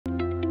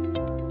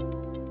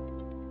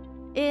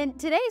In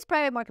today's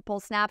private market poll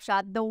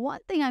snapshot, the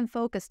one thing I'm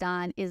focused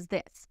on is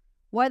this: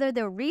 whether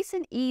the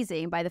recent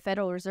easing by the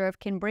Federal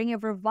Reserve can bring a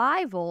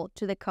revival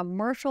to the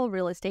commercial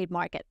real estate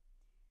market.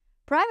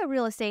 Private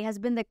real estate has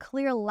been the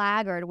clear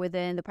laggard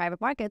within the private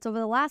markets over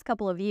the last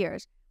couple of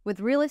years, with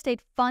real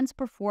estate funds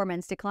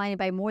performance declining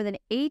by more than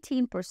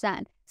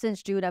 18%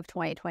 since June of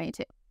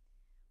 2022.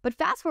 But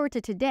fast forward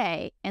to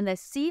today, and the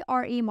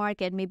CRE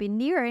market may be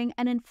nearing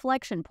an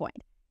inflection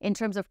point in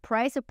terms of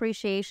price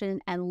appreciation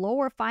and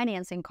lower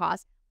financing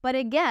costs, but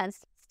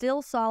against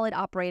still solid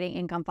operating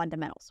income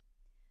fundamentals.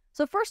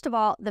 So first of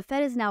all, the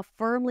Fed is now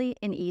firmly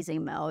in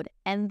easing mode,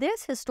 and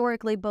this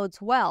historically bodes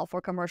well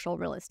for commercial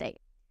real estate.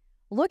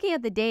 Looking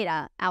at the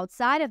data,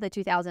 outside of the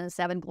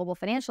 2007 global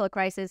financial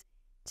crisis,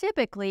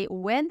 typically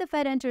when the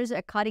Fed enters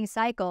a cutting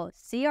cycle,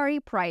 CRE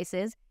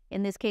prices,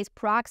 in this case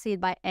proxied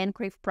by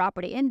NCREIF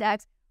Property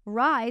Index,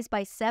 rise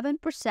by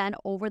 7%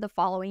 over the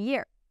following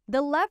year.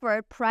 The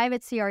levered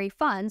private CRE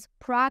funds,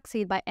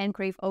 proxied by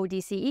NCREIF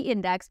ODCE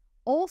Index,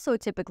 also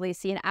typically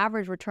see an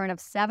average return of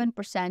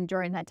 7%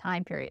 during that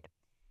time period.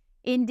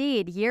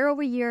 Indeed,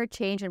 year-over-year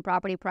change in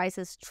property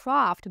prices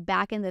troughed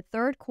back in the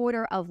third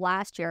quarter of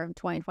last year,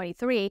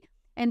 2023,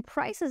 and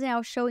prices are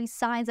now showing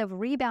signs of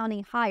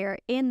rebounding higher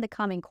in the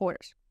coming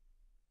quarters.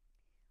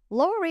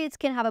 Lower rates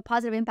can have a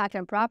positive impact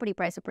on property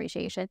price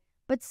appreciation,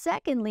 but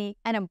secondly,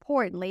 and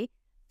importantly,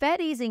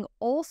 Fed easing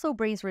also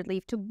brings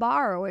relief to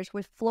borrowers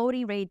with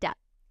floating rate debt.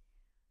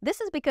 This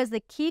is because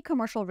the key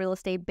commercial real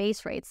estate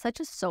base rates, such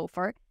as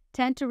SOFR,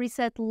 tend to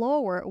reset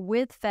lower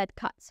with Fed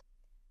cuts.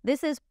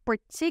 This is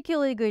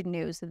particularly good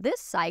news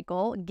this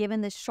cycle, given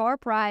the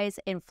sharp rise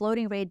in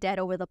floating rate debt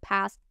over the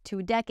past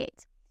 2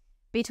 decades.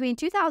 Between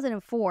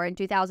 2004 and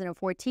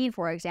 2014,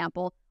 for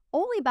example,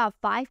 only about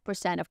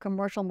 5% of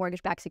commercial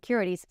mortgage-backed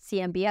securities,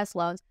 CMBS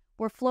loans,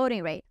 were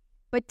floating rate.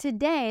 But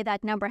today,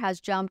 that number has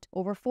jumped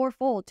over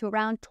fourfold to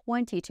around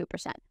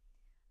 22%.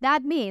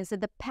 That means that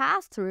the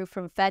pass-through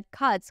from Fed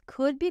cuts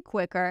could be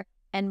quicker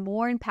and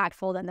more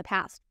impactful than the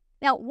past.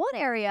 Now, one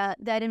area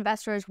that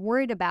investors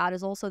worried about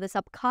is also this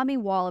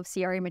upcoming wall of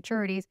CRE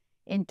maturities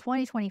in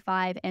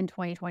 2025 and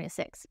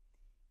 2026.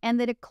 And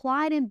the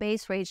decline in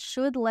base rates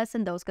should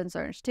lessen those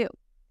concerns too.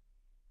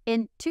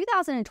 In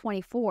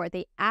 2024,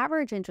 the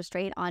average interest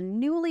rate on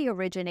newly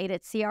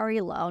originated CRE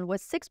loan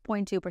was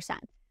 6.2%.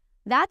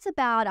 That's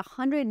about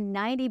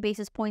 190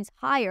 basis points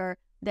higher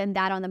than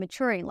that on the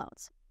maturing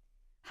loans.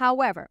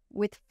 However,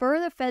 with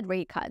further Fed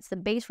rate cuts, the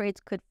base rates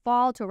could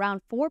fall to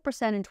around 4%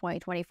 in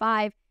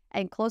 2025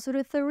 and closer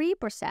to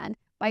 3%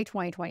 by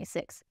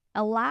 2026,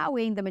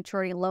 allowing the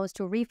maturing loans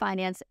to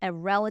refinance at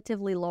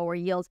relatively lower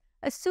yields,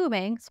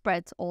 assuming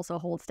spreads also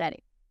hold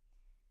steady.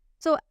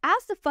 So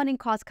as the funding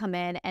costs come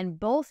in and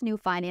both new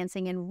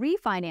financing and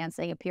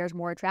refinancing appears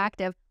more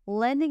attractive,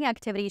 lending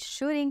activity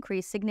should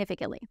increase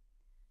significantly.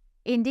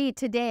 Indeed,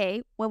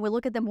 today, when we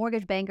look at the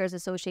Mortgage Bankers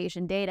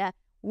Association data,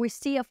 we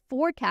see a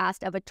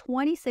forecast of a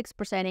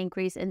 26%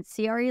 increase in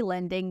CRE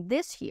lending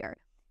this year,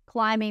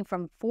 climbing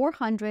from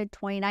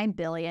 $429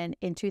 billion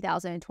in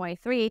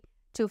 2023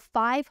 to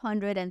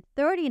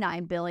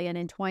 $539 billion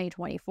in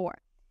 2024.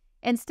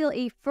 And still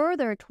a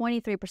further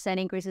 23%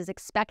 increase is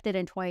expected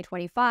in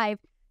 2025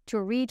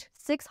 to reach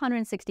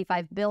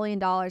 $665 billion.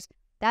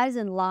 That is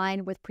in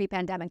line with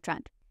pre-pandemic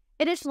trend.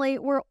 Additionally,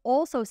 we're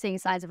also seeing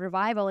signs of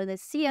revival in the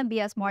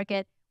CMBS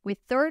market, with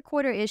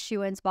third-quarter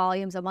issuance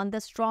volumes among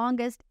the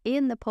strongest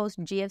in the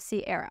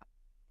post-GFC era.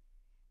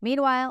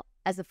 Meanwhile,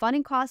 as the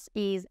funding costs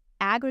ease,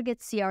 aggregate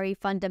CRE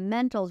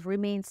fundamentals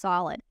remain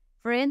solid.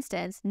 For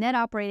instance, net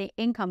operating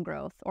income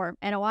growth, or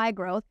NOI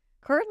growth,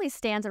 currently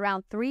stands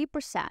around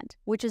 3%,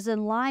 which is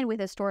in line with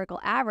historical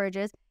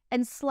averages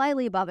and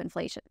slightly above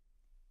inflation.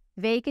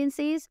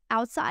 Vacancies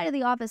outside of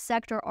the office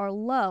sector are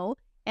low,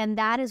 and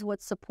that is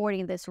what's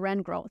supporting this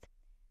rent growth.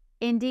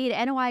 Indeed,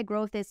 NOI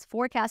growth is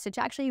forecasted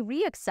to actually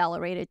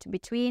re-accelerate to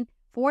between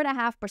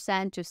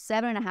 4.5% to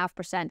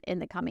 7.5% in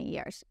the coming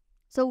years.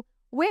 So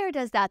where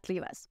does that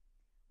leave us?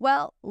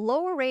 Well,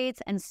 lower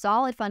rates and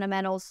solid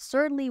fundamentals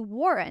certainly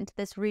warrant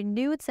this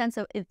renewed sense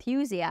of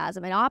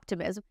enthusiasm and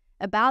optimism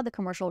about the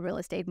commercial real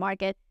estate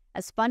market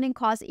as funding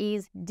costs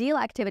ease, deal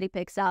activity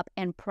picks up,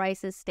 and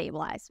prices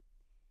stabilize.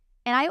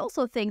 And I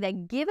also think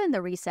that given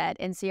the reset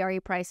in CRE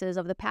prices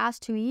of the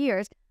past 2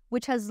 years,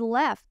 which has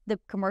left the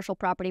commercial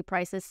property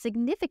prices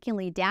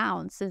significantly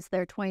down since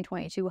their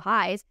 2022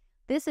 highs,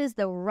 this is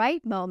the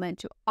right moment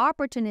to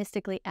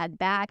opportunistically add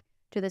back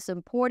to this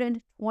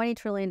important $20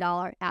 trillion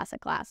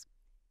asset class.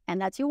 And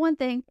that's your one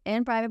thing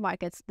in private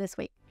markets this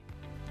week.